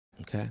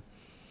okay?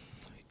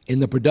 In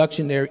the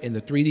production area, in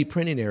the 3D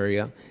printing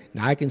area,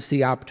 now I can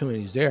see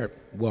opportunities there.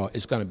 Well,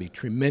 it's going to be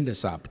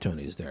tremendous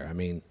opportunities there. I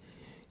mean,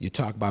 you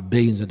talk about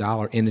billions of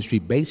dollar industry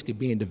basically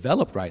being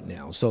developed right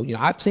now. So, you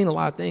know, I've seen a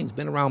lot of things,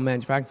 been around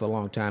manufacturing for a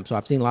long time, so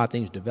I've seen a lot of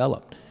things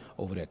developed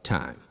over that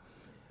time.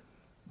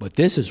 But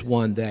this is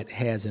one that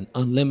has an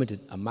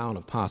unlimited amount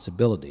of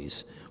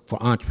possibilities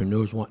for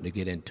entrepreneurs wanting to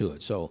get into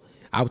it. So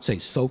I would say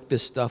soak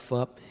this stuff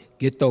up,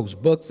 get those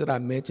books that I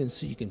mentioned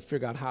so you can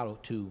figure out how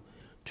to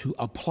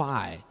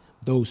apply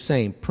those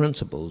same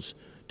principles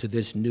to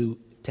this new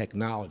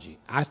technology.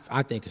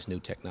 I think it's new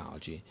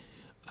technology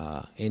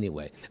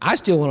anyway. I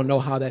still want to know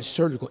how that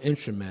surgical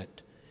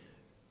instrument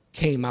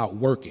came out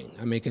working.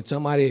 I mean, can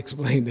somebody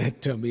explain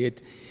that to me?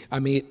 I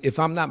mean, if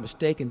I'm not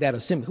mistaken, that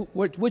assembly,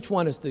 which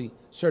one is the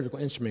surgical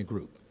instrument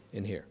group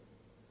in here?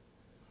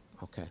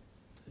 Okay.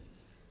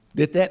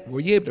 Were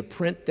you able to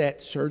print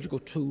that surgical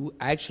tool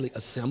actually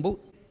assembled?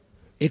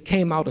 It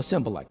came out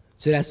assembled like.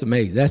 See, that's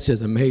amazing. That's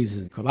just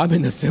amazing. Because I'm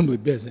in the assembly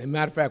business. As a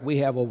matter of fact, we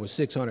have about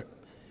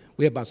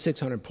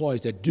 600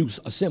 employees that do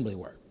assembly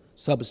work,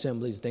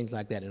 sub-assemblies, things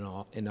like that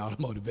in the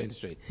automotive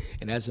industry.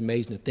 And that's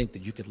amazing to think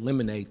that you could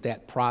eliminate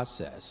that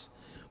process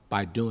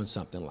by doing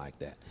something like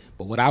that.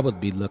 But what I would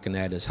be looking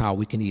at is how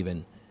we can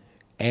even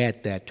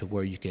add that to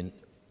where you can,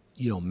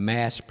 you know,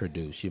 mass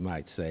produce, you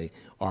might say,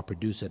 or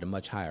produce at a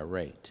much higher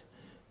rate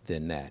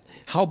than that.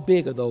 How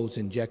big are those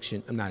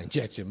not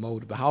injection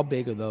molded, but how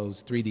big are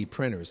those 3D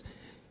printers?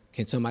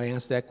 Can somebody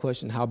answer that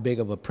question? How big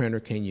of a printer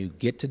can you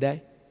get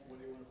today? What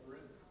do you want to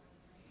print?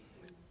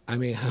 I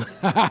mean,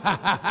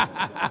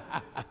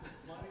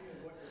 money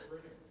is what you're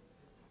printing.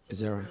 Is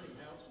that right? Printing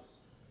houses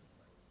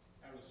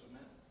out of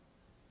cement.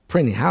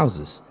 Printing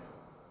houses?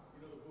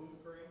 You know the boom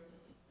crane?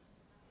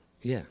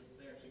 Yeah.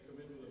 They actually come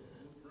in with a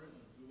blueprint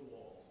and do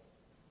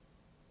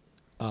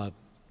the walls.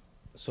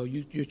 So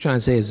you're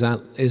trying to say it's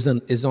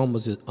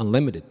almost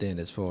unlimited then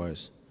as far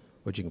as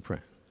what you can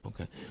print.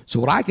 Okay.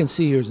 So what I can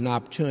see here is an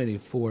opportunity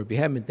for, if you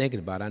haven't been thinking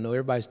about it, I know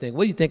everybody's thinking,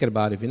 what are you thinking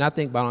about? If you're not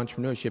thinking about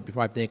entrepreneurship, you're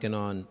probably thinking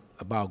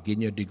about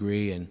getting your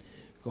degree and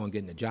going and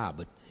getting a job.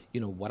 But, you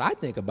know, what I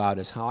think about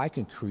is how I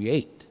can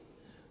create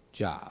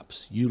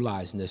jobs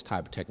utilizing this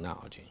type of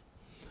technology.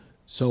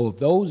 So if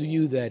those of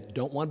you that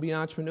don't want to be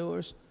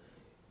entrepreneurs,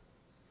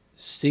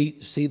 see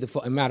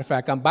the, matter of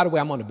fact, by the way,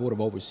 I'm on the board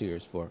of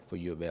overseers for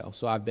UofL.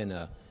 So I've been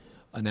an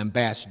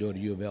ambassador to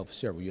UofL for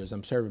several years.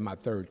 I'm serving my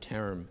third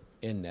term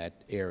in that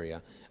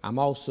area. I'm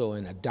also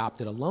an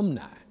adopted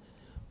alumni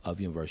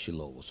of University of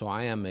Louisville. So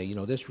I am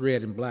this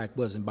red and black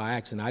wasn't by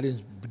accident. I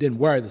didn't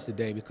wear this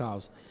today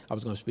because I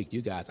was going to speak to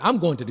you guys. I'm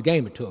going to the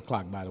game at 2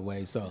 o'clock, by the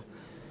way, so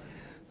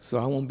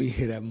I won't be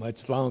here that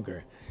much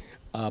longer.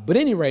 But at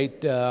any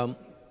rate,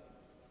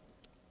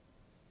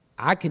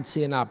 I can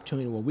see an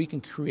opportunity where we can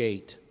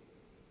create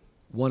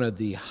one of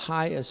the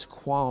highest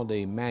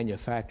quality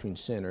manufacturing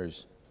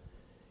centers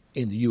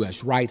in the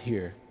U.S. right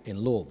here in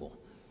Louisville.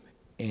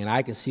 And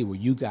I can see where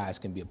you guys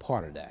can be a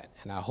part of that.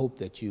 And I hope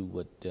that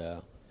you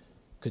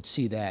could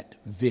see that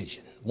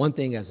vision. One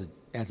thing as a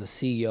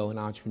CEO and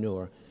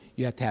entrepreneur,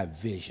 you have to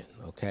have vision,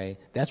 okay?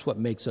 That's what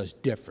makes us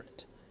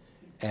different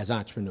as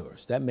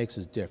entrepreneurs. That makes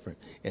us different,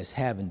 is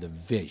having the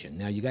vision.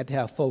 Now, you got to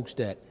have folks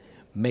that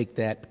make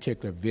that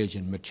particular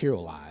vision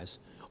materialize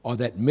or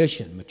that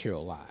mission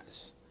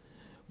materialize.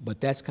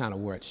 But that's kind of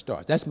where it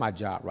starts. That's my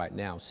job right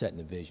now, setting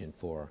the vision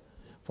for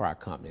our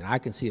company. And I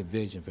can see a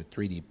vision for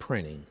 3D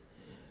printing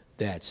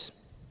that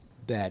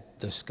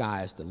the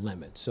sky is the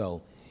limit.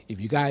 So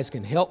if you guys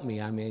can help me,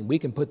 I mean, we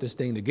can put this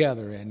thing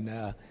together,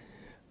 and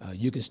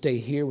you can stay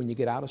here when you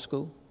get out of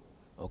school,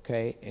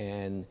 okay?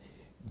 And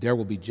there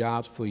will be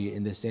jobs for you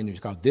in this industry,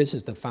 because this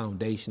is the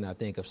foundation, I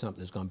think, of something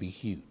that's going to be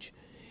huge.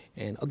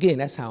 And again,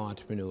 that's how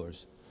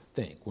entrepreneurs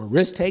think. We're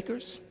risk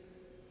takers,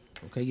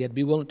 okay? You have to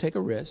be willing to take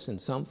a risk,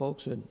 and some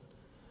folks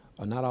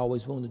are not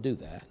always willing to do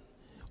that,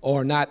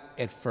 or not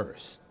at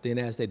first. Then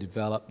as they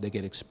develop, they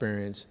get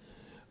experience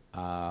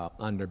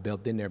under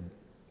belt, then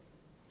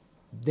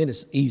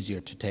it's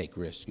easier to take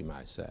risks, you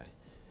might say.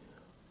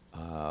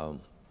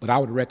 But I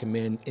would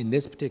recommend in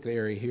this particular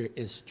area here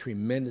is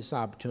tremendous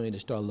opportunity to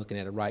start looking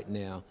at it right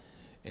now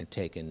and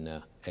taking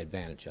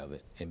advantage of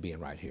it and being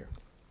right here.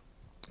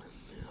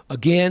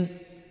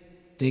 Again,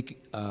 think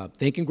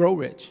and grow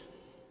rich.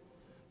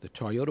 The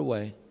Toyota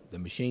way, the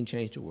machine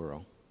changed the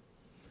world,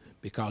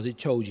 because it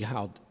shows you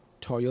how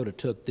Toyota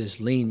took this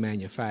lean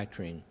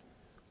manufacturing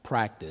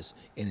practice,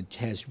 and it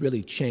has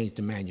really changed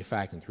the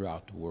manufacturing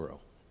throughout the world,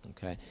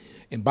 okay?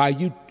 And by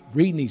you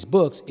reading these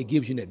books, it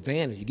gives you an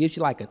advantage. It gives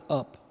you like an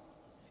up.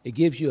 It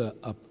gives you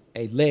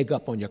a leg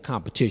up on your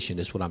competition,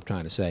 is what I'm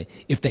trying to say,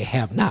 if they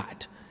have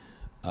not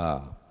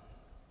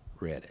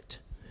read it.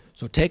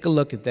 So take a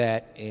look at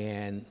that,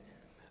 and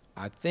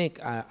I think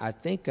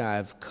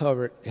I've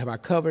covered, have I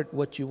covered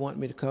what you want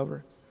me to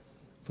cover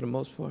for the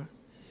most part?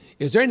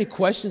 Is there any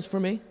questions for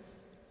me?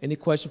 Any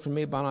question for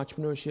me about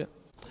entrepreneurship?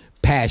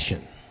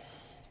 Passion.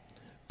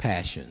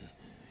 Passion.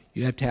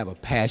 You have to have a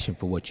passion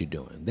for what you're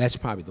doing. That's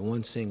probably the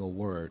one single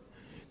word.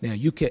 Now,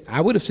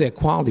 I would have said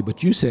quality,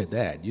 but you said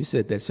that. You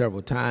said that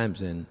several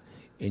times, and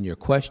in your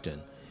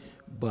question,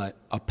 but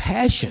a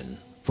passion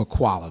for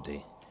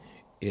quality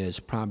is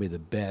probably the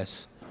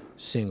best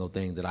single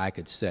thing that I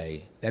could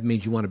say. That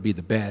means you want to be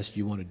the best,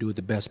 you want to do it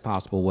the best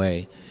possible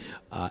way,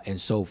 and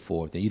so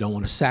forth. And you don't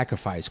want to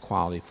sacrifice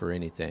quality for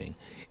anything.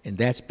 And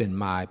that's been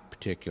my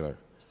particular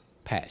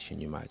passion,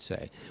 you might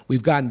say.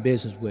 We've gotten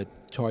business with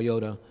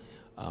Toyota,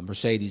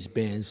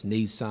 Mercedes-Benz,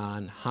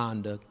 Nissan,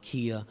 Honda,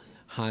 Kia,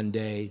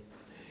 Hyundai.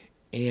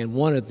 And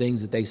one of the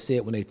things that they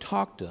said when they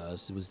talked to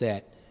us was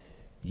that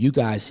you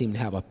guys seem to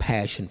have a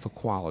passion for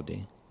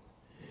quality.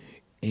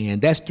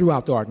 And that's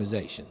throughout the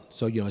organization.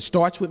 So, it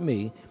starts with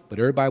me, but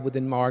everybody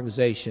within my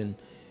organization,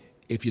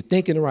 if you're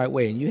thinking the right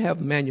way, and you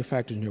have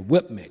manufacturers in here,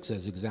 Whip Mix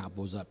as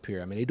examples up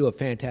here. I mean, they do a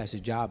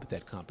fantastic job at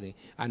that company.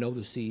 I know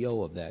the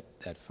CEO of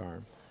that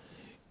firm.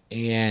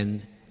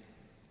 And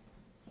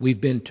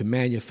we've been to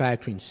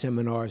manufacturing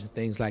seminars and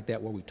things like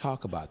that where we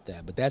talk about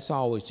that. But that's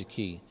always the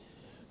key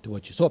to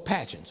what you're, so a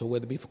passion. So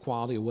whether it be for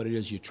quality or what it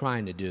is you're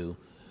trying to do,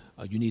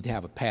 you need to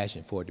have a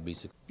passion for it to be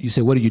successful. You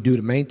say, what do you do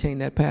to maintain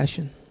that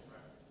passion?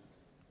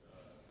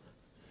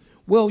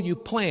 Well, you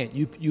plan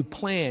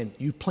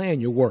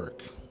your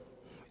work,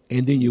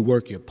 and then you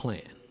work your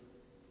plan,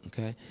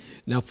 okay?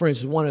 Now, for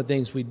instance, one of the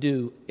things we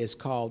do is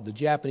called, the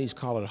Japanese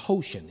call it a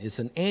hoshin. It's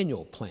an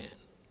annual plan,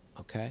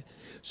 okay?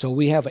 So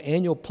we have an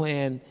annual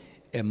plan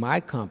in my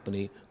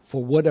company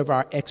for whatever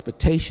our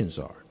expectations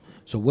are.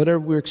 So whatever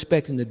we're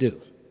expecting to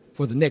do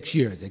for the next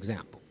year, as an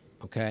example,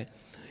 okay?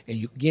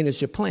 And again, it's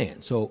your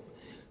plan. So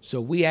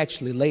we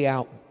actually lay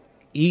out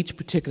each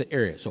particular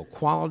area. So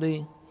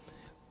quality,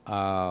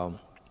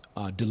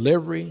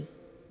 delivery,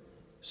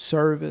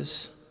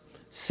 service,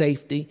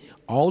 safety,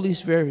 all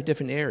these very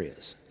different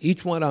areas.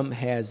 Each one of them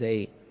has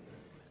a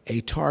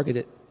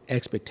targeted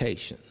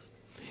expectation.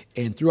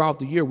 And throughout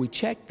the year, we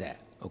check that,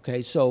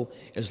 okay? So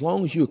as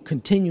long as you're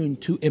continuing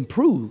to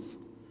improve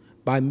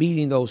by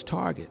meeting those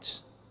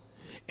targets,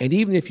 and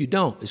even if you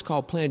don't, it's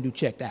called plan, do,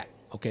 check, act,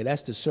 okay?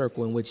 That's the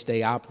circle in which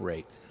they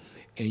operate.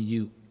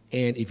 And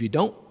if you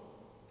don't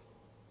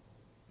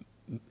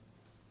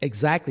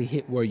exactly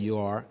hit where you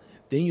are,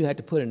 then you have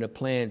to put in a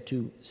plan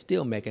to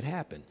still make it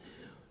happen.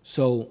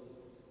 So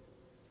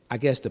I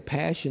guess the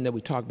passion that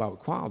we talk about with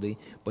quality,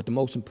 but the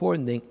most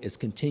important thing is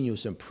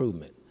continuous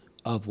improvement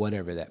of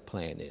whatever that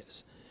plan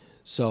is.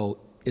 So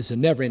it's a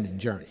never-ending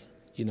journey.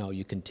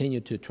 You continue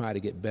to try to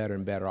get better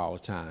and better all the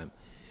time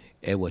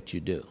at what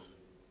you do.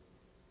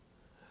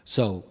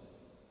 So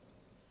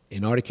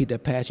in order to keep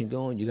that passion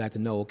going, you got to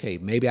know, okay,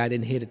 maybe I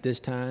didn't hit it this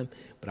time,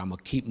 but I'm going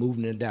to keep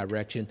moving in a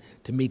direction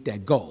to meet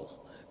that goal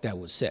that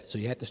was set. So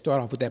you have to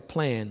start off with that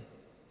plan,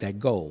 that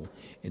goal,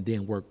 and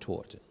then work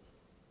towards it.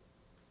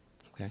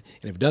 Okay?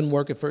 And if it doesn't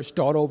work at first,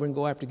 start over and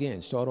go after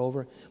again. Start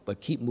over,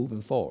 but keep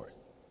moving forward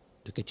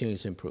to continue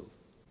to improve.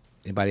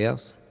 Anybody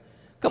else?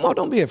 Come on,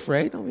 don't be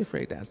afraid. Don't be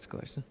afraid to ask the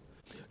question.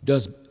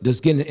 Does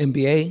getting an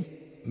MBA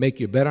make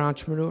you a better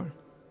entrepreneur?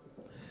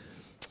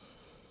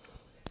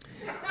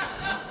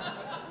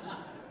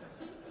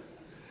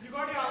 You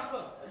got the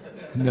answer.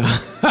 No.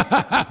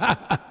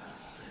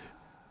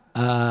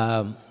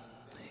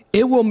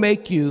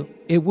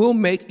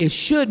 It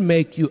should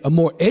make you a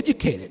more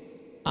educated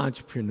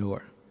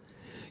entrepreneur.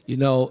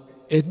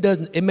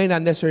 It may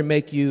not necessarily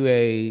make you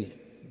a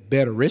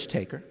better risk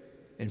taker.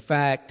 In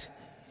fact,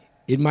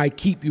 it might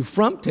keep you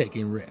from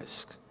taking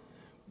risks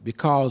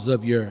because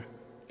of your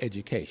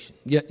education.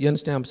 You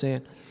understand what I'm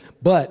saying?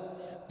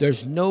 But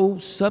there's no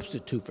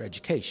substitute for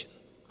education,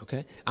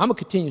 okay? I'm a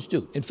continuing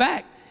student. In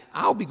fact,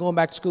 I'll be going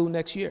back to school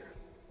next year.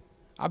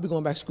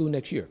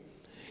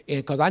 And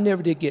because I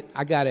never did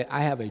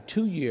I have a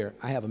 2-year,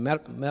 I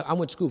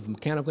went to school for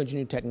mechanical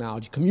engineering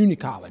technology, community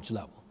college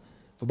level,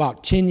 for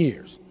about 10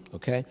 years,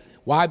 okay?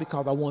 Why?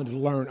 Because I wanted to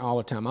learn all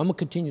the time. I'm a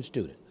continued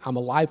student. I'm a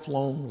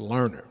lifelong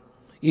learner,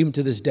 even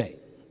to this day,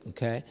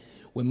 okay?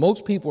 When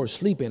most people are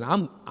sleeping,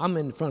 I'm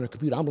in front of the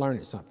computer, I'm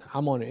learning something.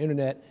 I'm on the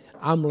internet,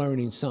 I'm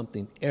learning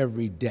something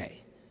every day,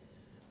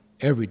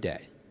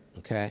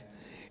 okay?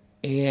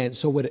 And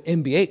so with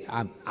an MBA,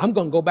 I'm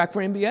going to go back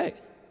for an MBA.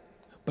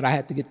 But I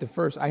had to get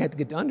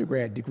the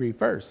undergrad degree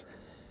first.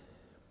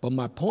 But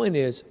my point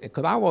is,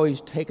 because I've always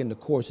taken the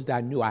courses that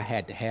I knew I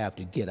had to have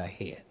to get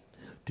ahead,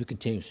 to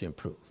continuously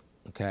improve,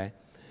 okay?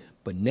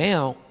 But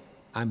now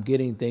I'm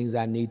getting things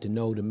I need to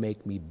know to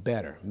make me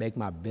better, make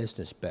my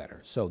business better.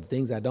 So the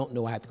things I don't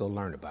know, I have to go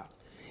learn about.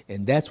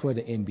 And that's where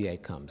the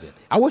MBA comes in.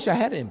 I wish I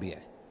had an MBA,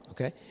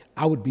 okay?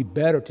 I would be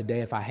better today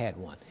if I had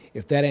one,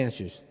 if that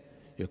answers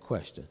your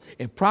question.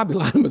 And probably a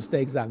lot of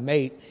mistakes I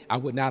made, I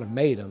would not have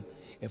made them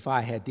if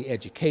I had the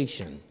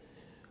education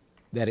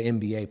that an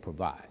MBA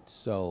provides.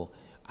 So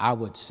I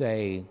would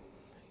say,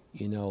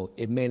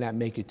 it may not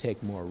make you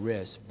take more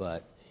risks,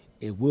 but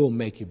it will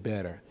make you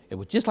better. It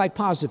would, just like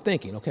positive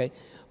thinking, okay?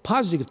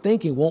 Positive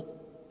thinking won't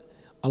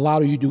allow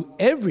you to do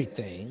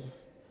everything,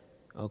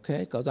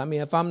 okay? Because,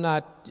 if I'm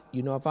not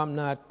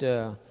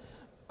a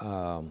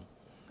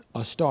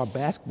star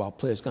basketball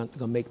player, it's going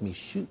to make me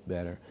shoot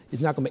better.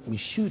 It's not going to make me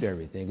shoot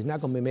everything. It's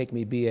not going to make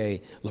me be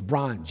a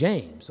LeBron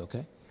James,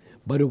 okay?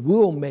 But it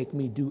will make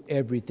me do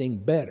everything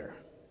better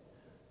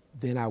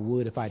than I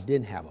would if I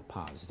didn't have a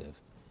positive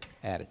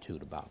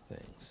attitude about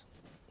things.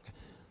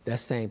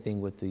 That's the same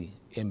thing with the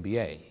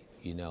MBA.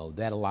 You know,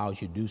 that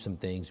allows you to do some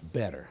things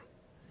better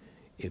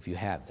if you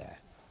have that.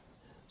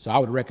 So I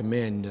would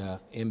recommend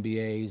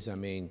MBAs. I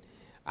mean,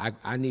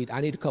 I need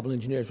a couple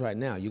engineers right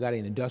now. You got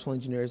any industrial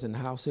engineers in the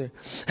house here?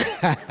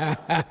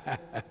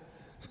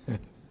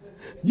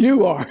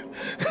 You are.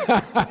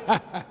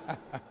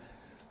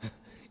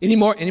 Any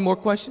more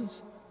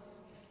questions?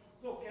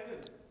 So, Kevin,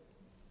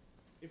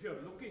 if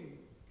you're looking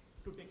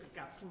to take a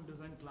capstone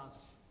design class,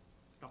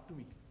 talk to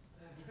me.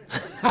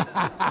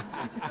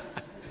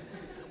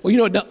 Well, you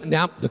know,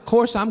 now the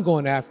course I'm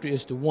going after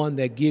is the one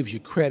that gives you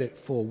credit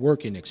for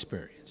working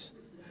experience.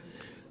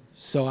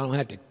 So I don't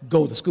have to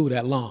go to school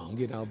that long,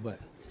 you know,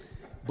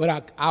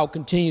 but I'll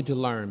continue to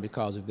learn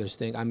because of this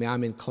thing. I mean,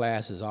 I'm in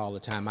classes all the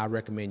time. I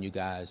recommend you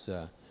guys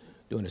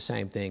doing the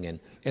same thing.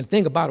 And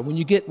think about it. When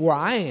you get where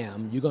I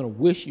am, you're going to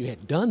wish you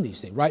had done these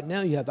things. Right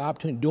now, you have the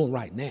opportunity to do them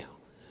right now.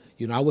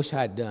 You know, I wish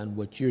I had done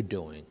what you're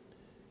doing,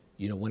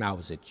 you know, when I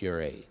was at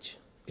your age,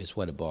 is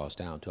what it boils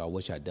down to. I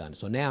wish I'd done it.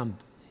 So now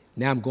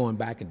I'm going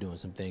back and doing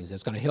some things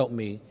that's going to help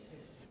me,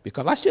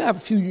 because I still have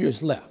a few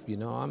years left, you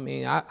know. I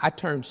mean, I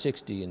turned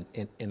 60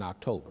 in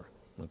October,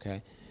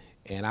 okay?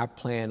 And I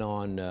plan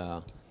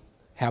on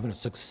having a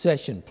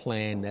succession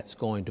plan that's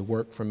going to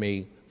work for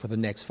me for the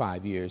next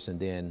 5 years, and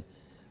then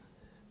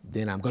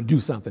I'm going to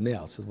do something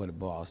else is what it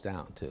boils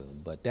down to.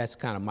 But that's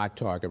kind of my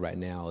target right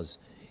now is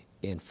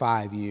in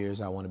 5 years,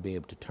 I want to be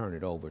able to turn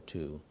it over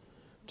to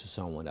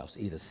someone else,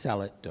 either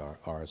sell it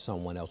or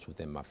someone else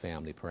within my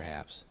family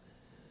perhaps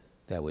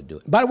that would do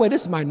it. By the way,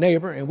 this is my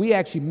neighbor, and we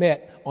actually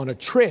met on a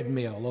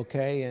treadmill,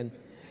 okay, and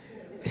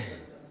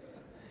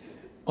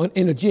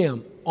in a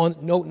gym,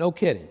 no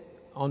kidding,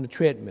 on the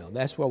treadmill.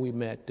 That's where we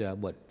met, a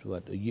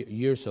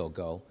year or so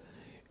ago,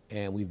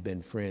 and we've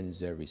been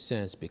friends ever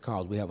since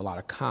because we have a lot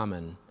of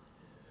common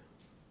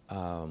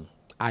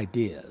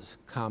ideas,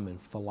 common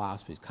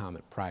philosophies,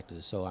 common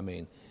practices. So, I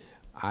mean,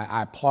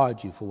 I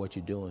applaud you for what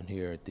you're doing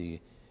here at the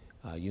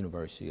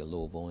University of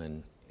Louisville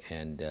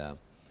and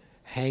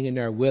hanging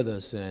there with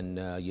us. And,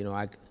 you know,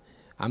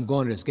 I'm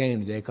going to this game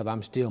today because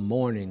I'm still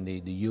mourning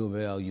the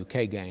UofL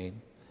UK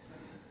game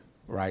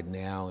right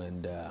now.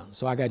 And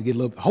so I got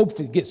to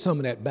hopefully get some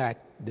of that back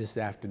this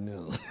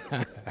afternoon.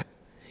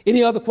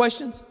 Any other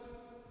questions?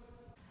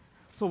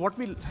 So what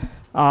we'll...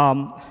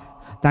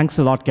 Thanks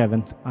a lot,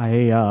 Kevin.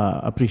 I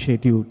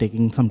appreciate you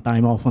taking some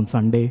time off on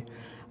Sunday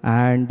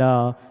and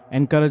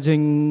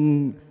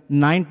encouraging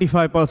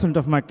 95%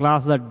 of my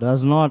class that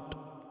does not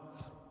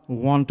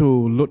want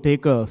to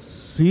take a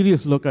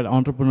serious look at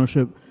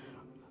entrepreneurship,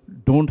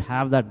 don't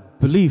have that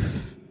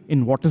belief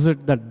in what is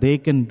it that they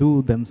can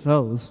do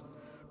themselves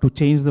to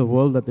change the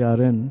world that they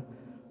are in,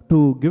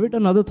 to give it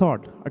another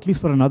thought, at least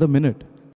for another minute.